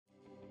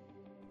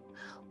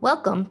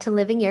Welcome to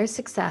Living Your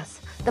Success,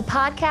 the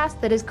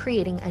podcast that is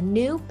creating a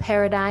new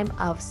paradigm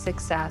of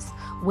success.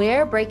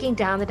 We're breaking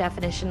down the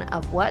definition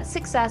of what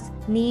success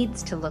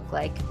needs to look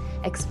like,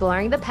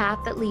 exploring the path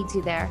that leads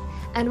you there,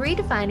 and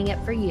redefining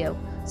it for you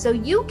so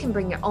you can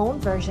bring your own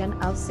version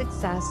of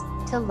success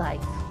to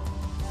life.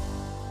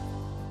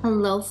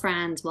 Hello,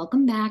 friends.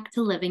 Welcome back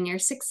to Living Your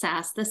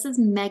Success. This is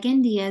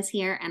Megan Diaz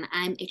here, and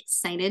I'm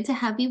excited to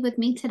have you with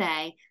me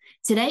today.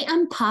 Today,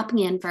 I'm popping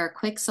in for a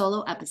quick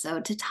solo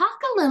episode to talk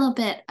a little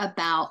bit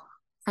about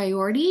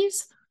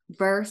priorities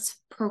versus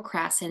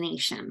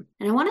procrastination.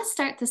 And I want to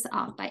start this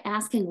off by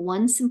asking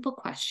one simple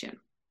question.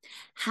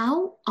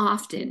 How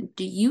often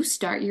do you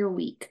start your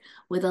week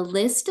with a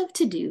list of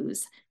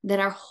to-dos that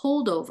are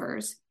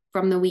holdovers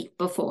from the week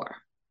before?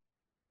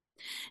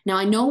 Now,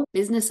 I know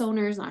business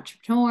owners,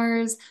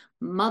 entrepreneurs,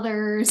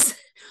 mothers,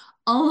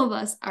 all of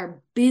us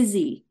are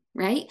busy,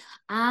 right?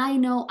 I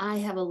know I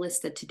have a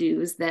list of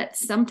to-dos that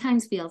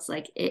sometimes feels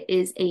like it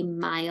is a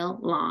mile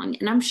long,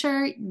 and I'm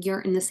sure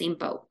you're in the same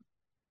boat.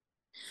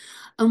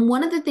 And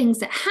one of the things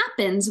that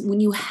happens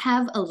when you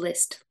have a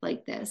list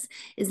like this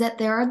is that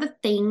there are the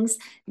things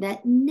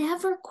that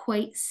never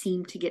quite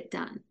seem to get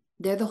done.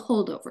 They're the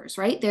holdovers,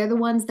 right? They're the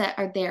ones that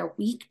are there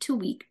week to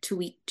week to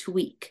week to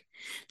week.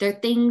 They're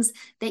things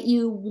that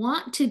you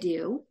want to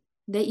do,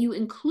 that you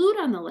include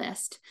on the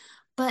list,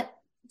 but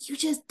you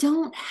just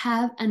don't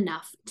have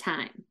enough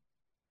time.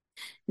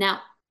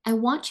 Now, I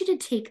want you to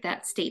take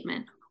that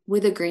statement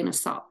with a grain of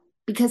salt,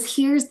 because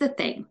here's the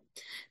thing.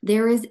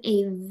 There is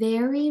a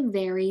very,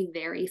 very,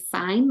 very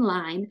fine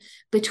line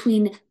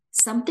between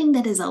something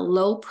that is a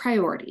low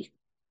priority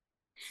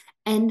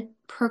and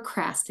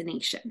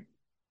procrastination.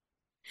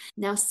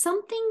 Now,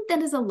 something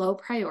that is a low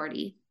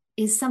priority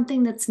is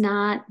something that's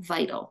not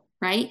vital,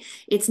 right?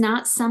 It's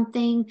not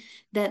something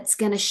that's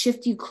going to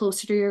shift you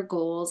closer to your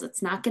goals.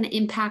 It's not going to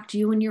impact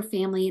you and your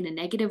family in a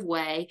negative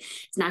way.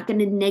 It's not going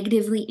to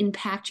negatively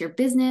impact your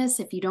business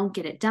if you don't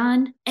get it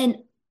done.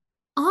 And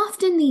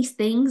often these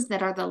things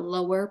that are the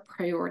lower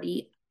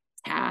priority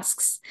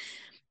tasks,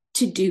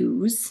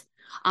 to-dos,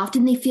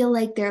 often they feel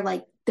like they're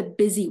like the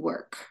busy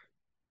work,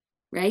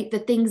 right? The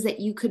things that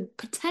you could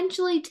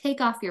potentially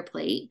take off your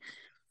plate,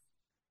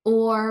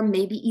 or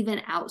maybe even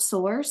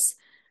outsource,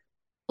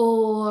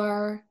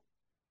 or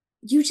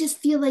you just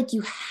feel like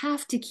you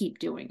have to keep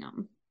doing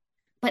them,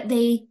 but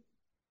they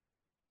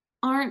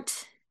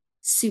aren't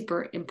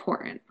super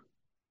important.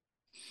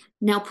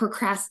 Now,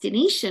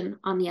 procrastination,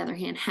 on the other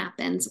hand,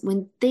 happens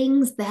when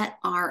things that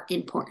are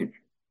important,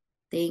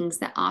 things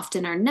that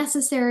often are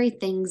necessary,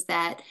 things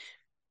that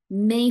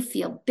may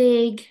feel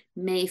big,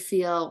 may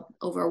feel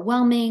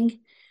overwhelming,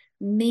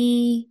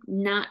 may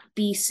not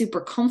be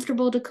super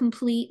comfortable to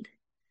complete.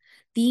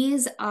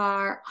 These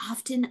are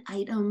often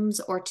items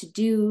or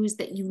to-dos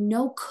that you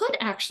know could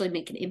actually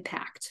make an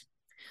impact,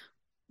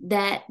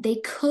 that they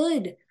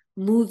could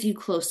move you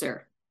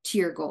closer to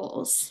your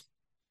goals.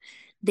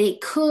 They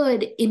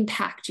could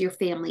impact your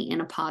family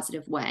in a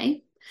positive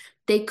way.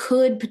 They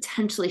could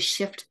potentially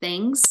shift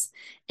things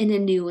in a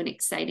new and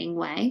exciting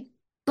way,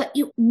 but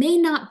you may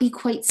not be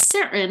quite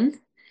certain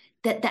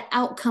that the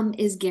outcome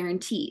is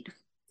guaranteed.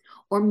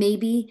 Or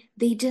maybe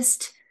they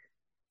just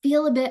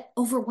feel a bit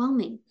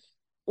overwhelming.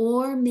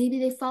 Or maybe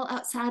they fall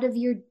outside of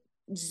your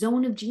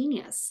zone of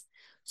genius.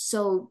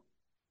 So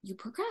you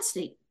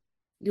procrastinate,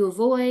 you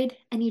avoid,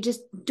 and you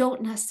just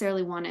don't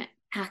necessarily want to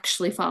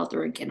actually follow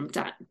through and get them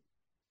done.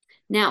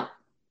 Now,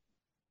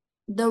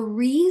 the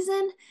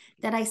reason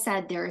that I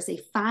said there is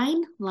a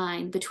fine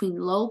line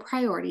between low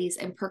priorities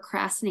and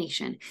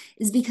procrastination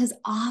is because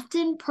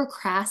often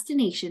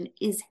procrastination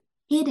is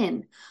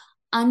hidden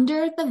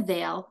under the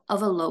veil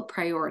of a low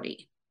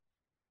priority.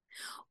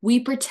 We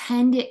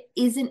pretend it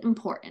isn't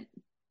important.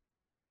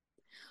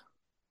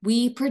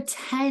 We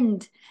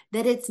pretend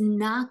that it's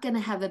not going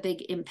to have a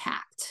big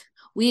impact.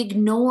 We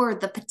ignore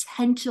the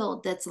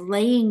potential that's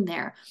laying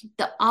there,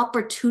 the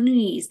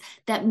opportunities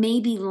that may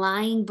be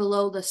lying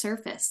below the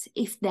surface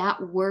if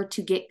that were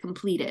to get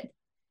completed.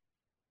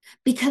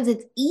 Because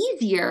it's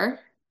easier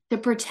to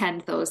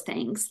pretend those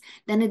things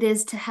than it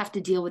is to have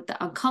to deal with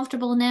the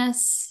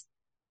uncomfortableness,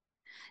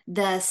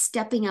 the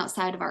stepping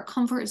outside of our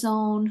comfort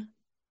zone,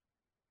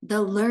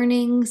 the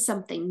learning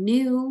something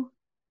new.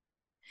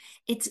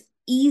 It's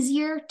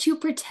easier to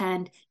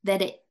pretend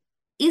that it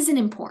isn't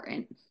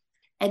important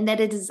and that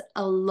it is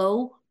a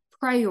low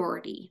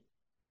priority.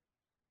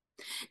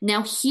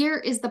 Now, here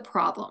is the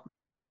problem.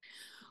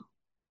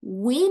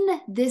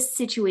 When this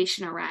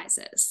situation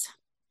arises,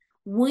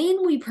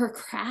 when we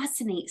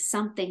procrastinate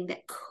something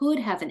that could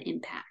have an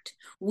impact,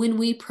 when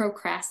we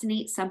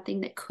procrastinate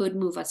something that could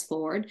move us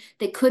forward,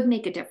 that could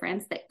make a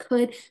difference, that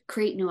could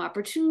create new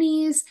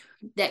opportunities,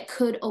 that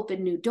could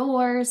open new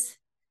doors,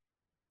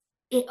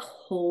 it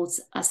holds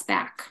us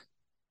back.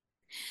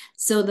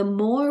 So the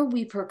more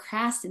we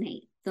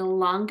procrastinate, the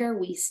longer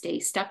we stay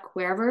stuck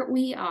wherever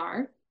we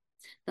are,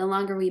 the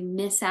longer we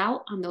miss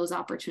out on those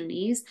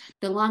opportunities,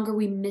 the longer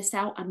we miss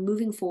out on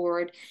moving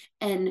forward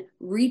and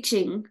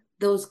reaching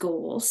those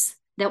goals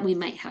that we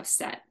might have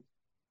set.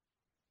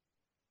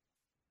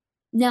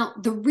 Now,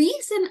 the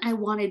reason I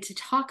wanted to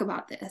talk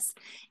about this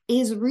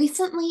is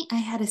recently I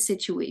had a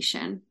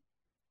situation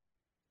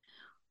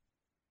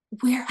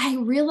where I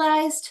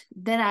realized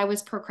that I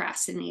was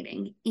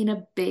procrastinating in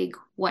a big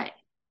way,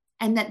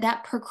 and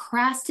that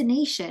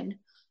procrastination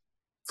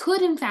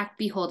could, in fact,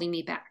 be holding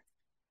me back.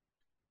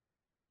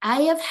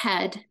 I have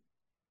had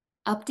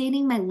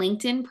updating my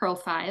LinkedIn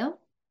profile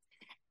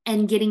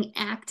and getting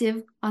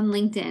active on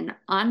LinkedIn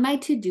on my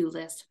to-do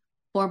list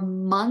for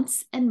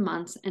months and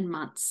months and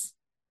months.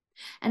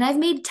 And I've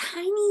made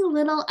tiny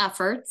little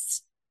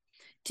efforts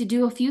to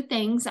do a few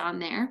things on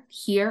there,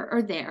 here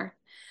or there.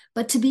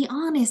 But to be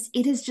honest,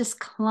 it has just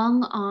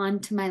clung on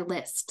to my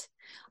list,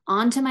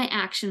 onto my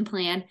action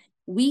plan,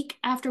 week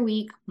after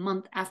week,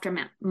 month after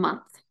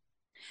month.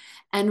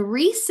 And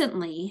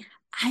recently,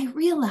 I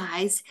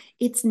realized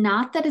it's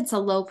not that it's a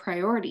low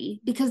priority,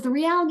 because the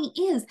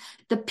reality is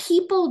the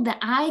people that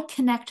I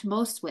connect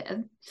most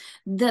with,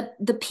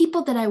 the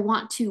people that I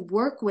want to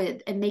work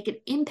with and make an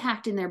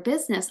impact in their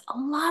business, a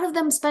lot of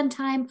them spend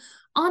time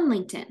on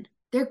LinkedIn.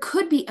 There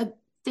could be a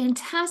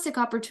fantastic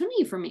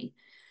opportunity for me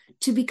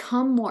to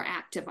become more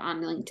active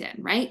on LinkedIn,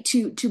 right?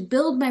 To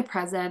build my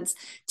presence,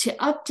 to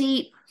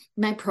update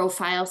my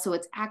profile so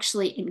it's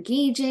actually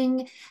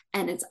engaging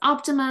and it's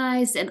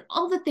optimized and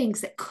all the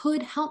things that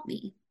could help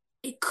me.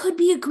 It could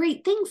be a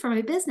great thing for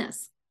my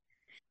business.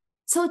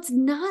 So it's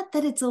not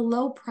that it's a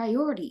low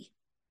priority.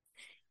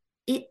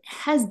 It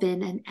has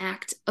been an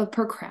act of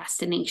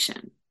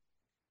procrastination.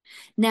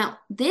 Now,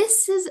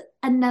 this is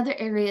another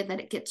area that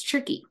it gets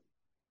tricky,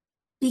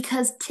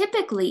 because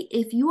typically,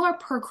 if you are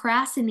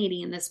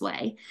procrastinating in this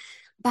way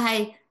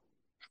by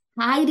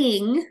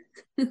hiding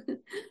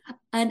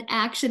an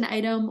action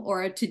item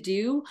or a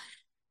to-do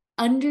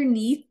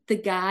underneath the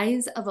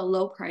guise of a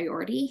low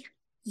priority,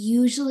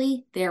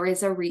 usually there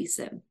is a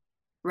reason,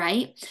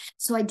 right?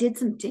 So I did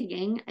some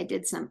digging, I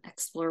did some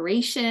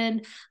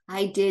exploration,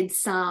 I did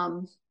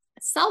some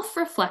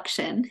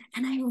self-reflection,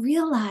 and I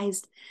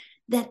realized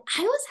that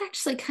I was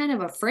actually kind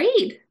of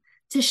afraid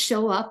to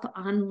show up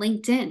on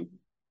LinkedIn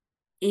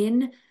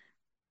in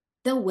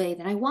the way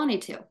that I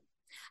wanted to.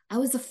 I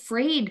was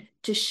afraid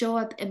to show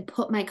up and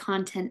put my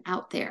content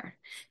out there.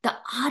 The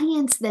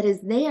audience that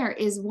is there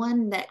is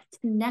one that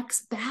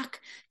connects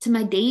back to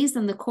my days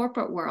in the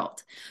corporate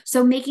world.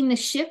 So making the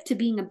shift to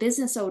being a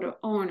business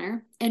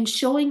owner and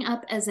showing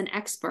up as an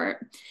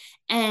expert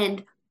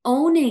and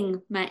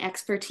owning my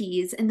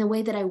expertise in the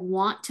way that I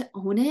want to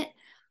own it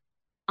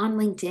on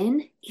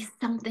LinkedIn is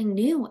something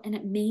new, and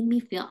it made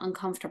me feel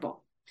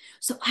uncomfortable.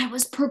 So I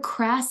was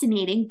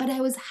procrastinating, but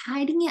I was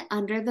hiding it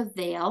under the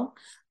veil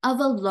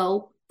of a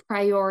low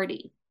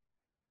priority.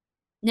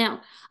 Now,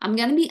 I'm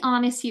going to be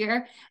honest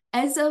here.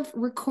 As of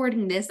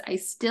recording this, I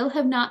still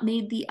have not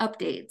made the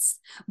updates,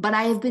 but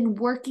I have been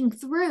working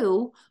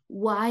through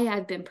why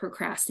I've been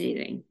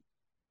procrastinating,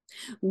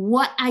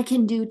 what I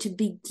can do to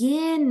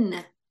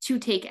begin to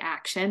take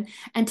action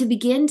and to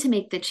begin to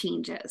make the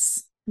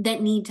changes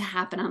that need to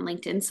happen on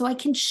LinkedIn so I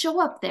can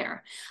show up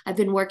there. I've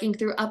been working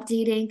through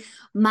updating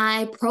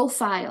my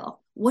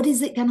profile. What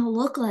is it going to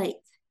look like?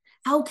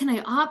 How can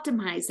I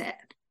optimize it?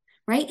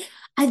 Right?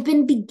 I've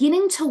been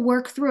beginning to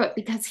work through it,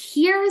 because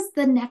here's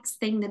the next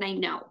thing that I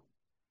know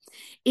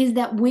is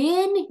that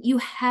when you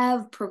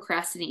have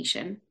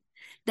procrastination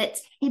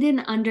that's hidden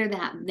under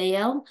that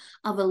veil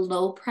of a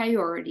low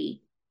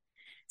priority,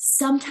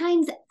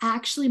 sometimes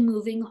actually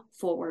moving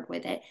forward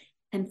with it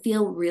can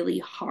feel really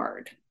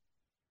hard.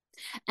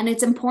 And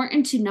it's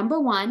important to, number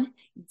one,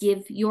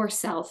 give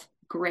yourself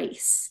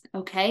grace.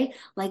 Okay.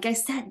 Like I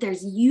said,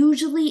 there's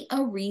usually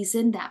a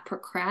reason that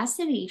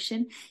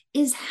procrastination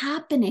is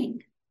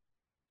happening.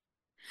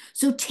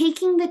 So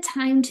taking the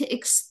time to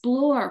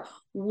explore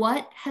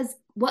what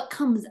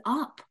comes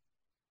up,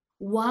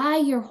 why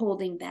you're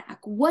holding back,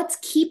 what's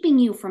keeping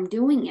you from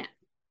doing it,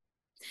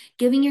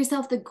 giving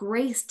yourself the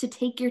grace to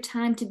take your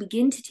time to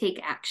begin to take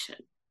action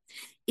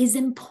is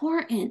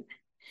important.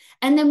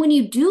 And then when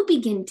you do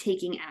begin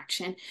taking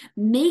action,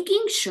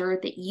 making sure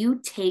that you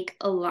take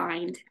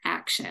aligned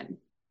action.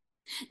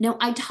 Now,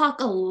 I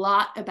talk a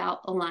lot about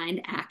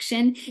aligned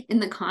action in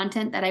the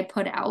content that I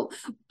put out,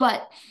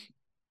 but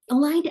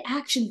aligned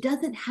action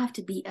doesn't have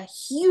to be a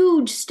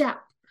huge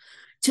step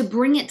to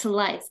bring it to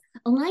life.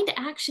 Aligned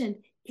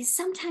action is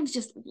sometimes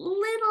just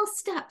little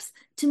steps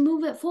to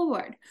move it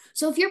forward.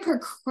 So if you're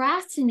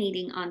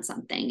procrastinating on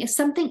something, if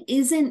something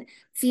isn't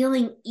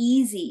feeling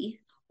easy,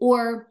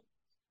 or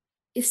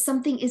if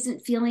something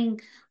isn't feeling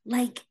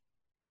like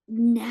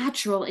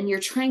natural and you're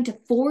trying to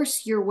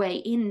force your way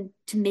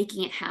into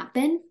making it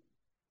happen,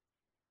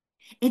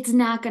 it's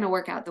not going to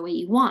work out the way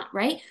you want,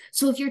 right?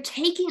 So if you're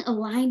taking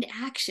aligned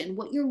action,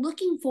 what you're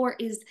looking for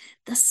is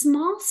the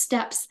small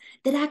steps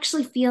that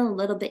actually feel a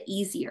little bit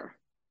easier,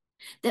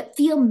 that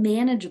feel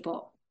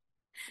manageable,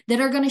 that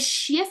are going to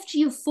shift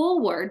you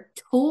forward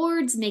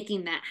towards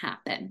making that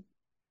happen.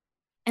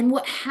 And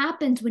what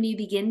happens when you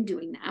begin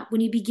doing that,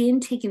 when you begin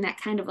taking that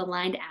kind of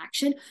aligned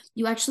action,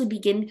 you actually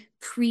begin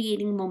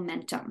creating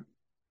momentum.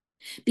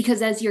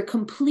 Because as you're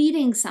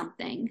completing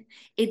something,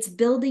 it's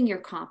building your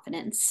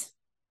confidence.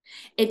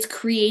 It's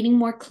creating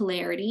more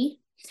clarity.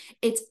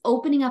 It's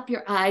opening up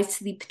your eyes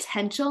to the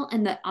potential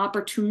and the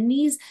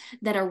opportunities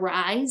that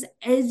arise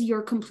as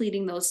you're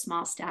completing those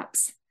small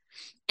steps.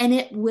 And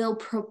it will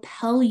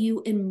propel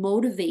you and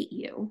motivate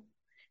you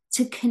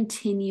to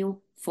continue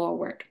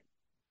forward.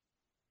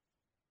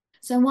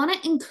 So I want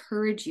to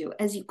encourage you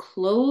as you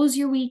close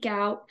your week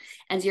out,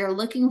 as you're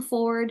looking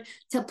forward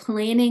to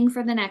planning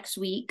for the next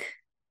week,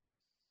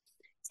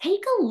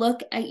 take a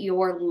look at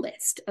your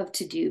list of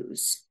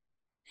to-dos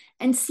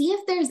and see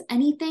if there's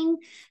anything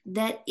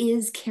that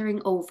is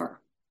carrying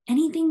over,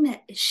 anything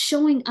that is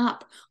showing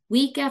up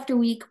week after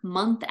week,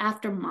 month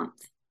after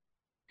month.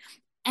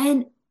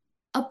 And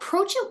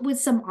approach it with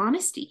some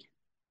honesty,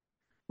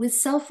 with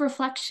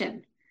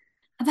self-reflection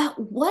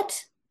about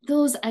what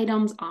those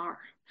items are.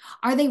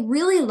 Are they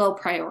really low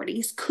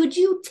priorities? Could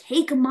you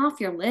take them off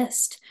your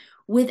list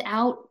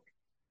without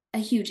a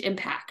huge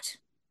impact?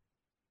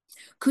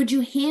 Could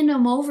you hand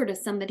them over to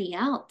somebody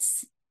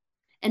else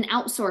and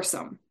outsource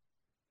them?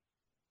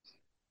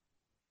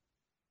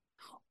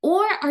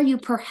 Or are you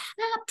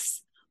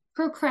perhaps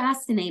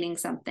procrastinating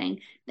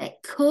something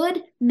that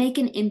could make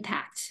an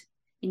impact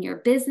in your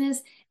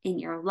business, in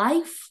your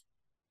life?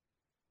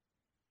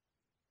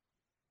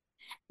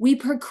 We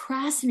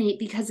procrastinate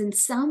because in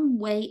some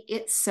way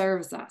it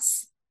serves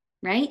us,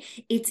 right?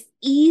 It's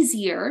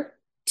easier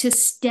to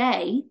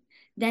stay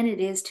than it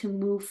is to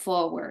move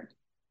forward.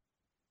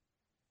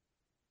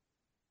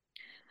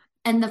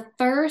 And the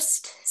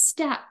first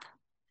step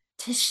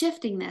to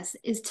shifting this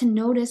is to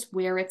notice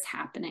where it's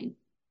happening.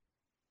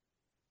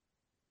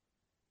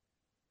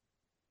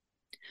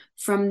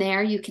 From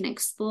there, you can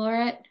explore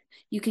it.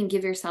 You can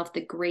give yourself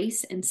the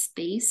grace and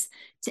space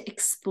to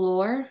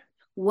explore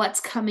what's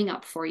coming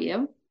up for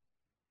you,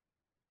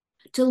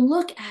 to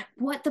look at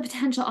what the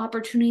potential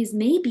opportunities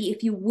may be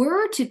if you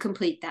were to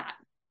complete that,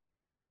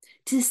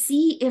 to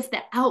see if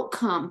the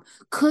outcome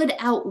could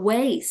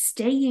outweigh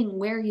staying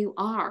where you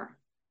are.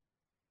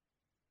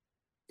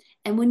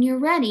 And when you're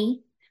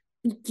ready,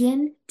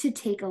 begin to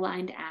take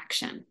aligned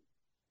action.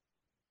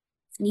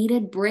 If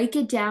needed, break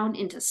it down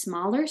into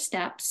smaller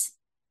steps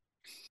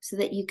so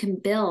that you can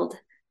build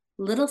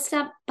little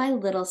step by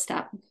little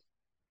step,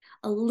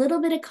 a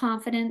little bit of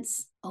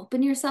confidence,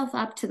 open yourself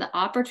up to the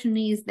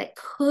opportunities that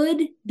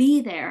could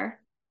be there,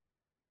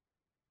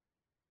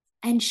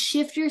 and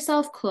shift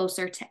yourself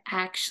closer to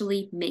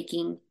actually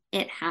making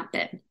it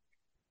happen.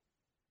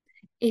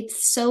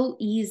 It's so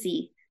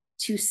easy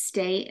to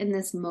stay in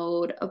this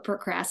mode of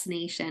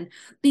procrastination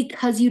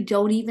because you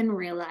don't even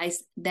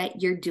realize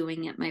that you're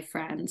doing it, my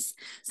friends.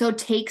 So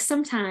take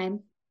some time,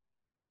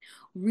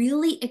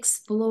 really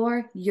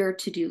explore your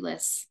to-do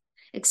list.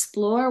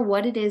 Explore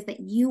what it is that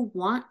you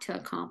want to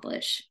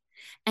accomplish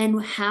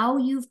and how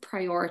you've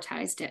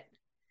prioritized it.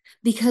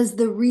 Because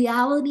the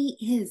reality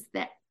is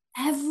that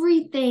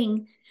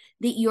everything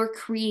that you're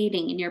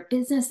creating in your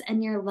business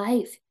and your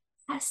life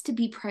has to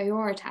be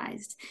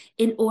prioritized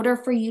in order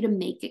for you to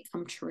make it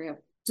come true.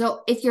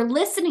 So if you're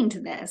listening to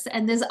this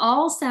and this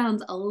all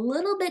sounds a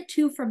little bit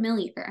too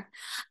familiar,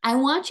 I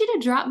want you to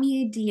drop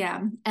me a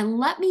DM and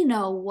let me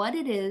know what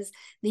it is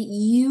that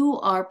you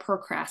are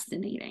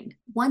procrastinating.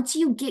 Once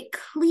you get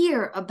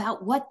clear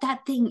about what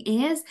that thing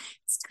is,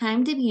 it's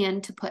time to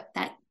begin to put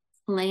that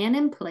plan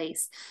in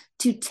place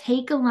to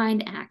take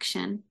aligned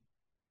action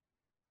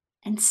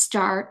and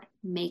start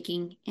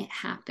making it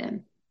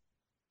happen.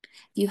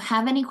 If you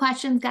have any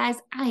questions, guys,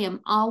 I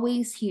am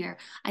always here.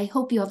 I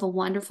hope you have a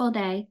wonderful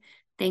day.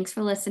 Thanks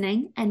for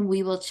listening, and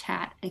we will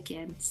chat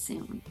again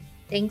soon.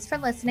 Thanks for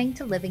listening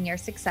to Living Your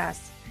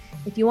Success.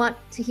 If you want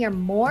to hear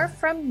more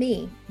from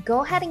me,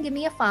 go ahead and give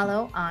me a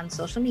follow on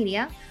social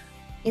media,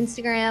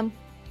 Instagram,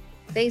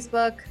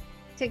 Facebook,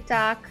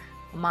 TikTok.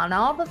 I'm on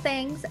all the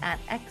things at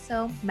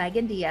XO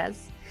Megan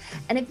Diaz.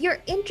 And if you're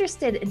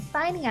interested in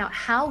finding out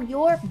how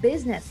your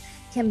business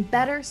can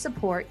better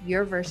support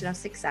your version of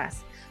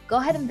success, go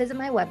ahead and visit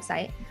my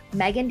website,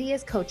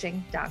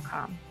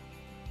 megandiazcoaching.com.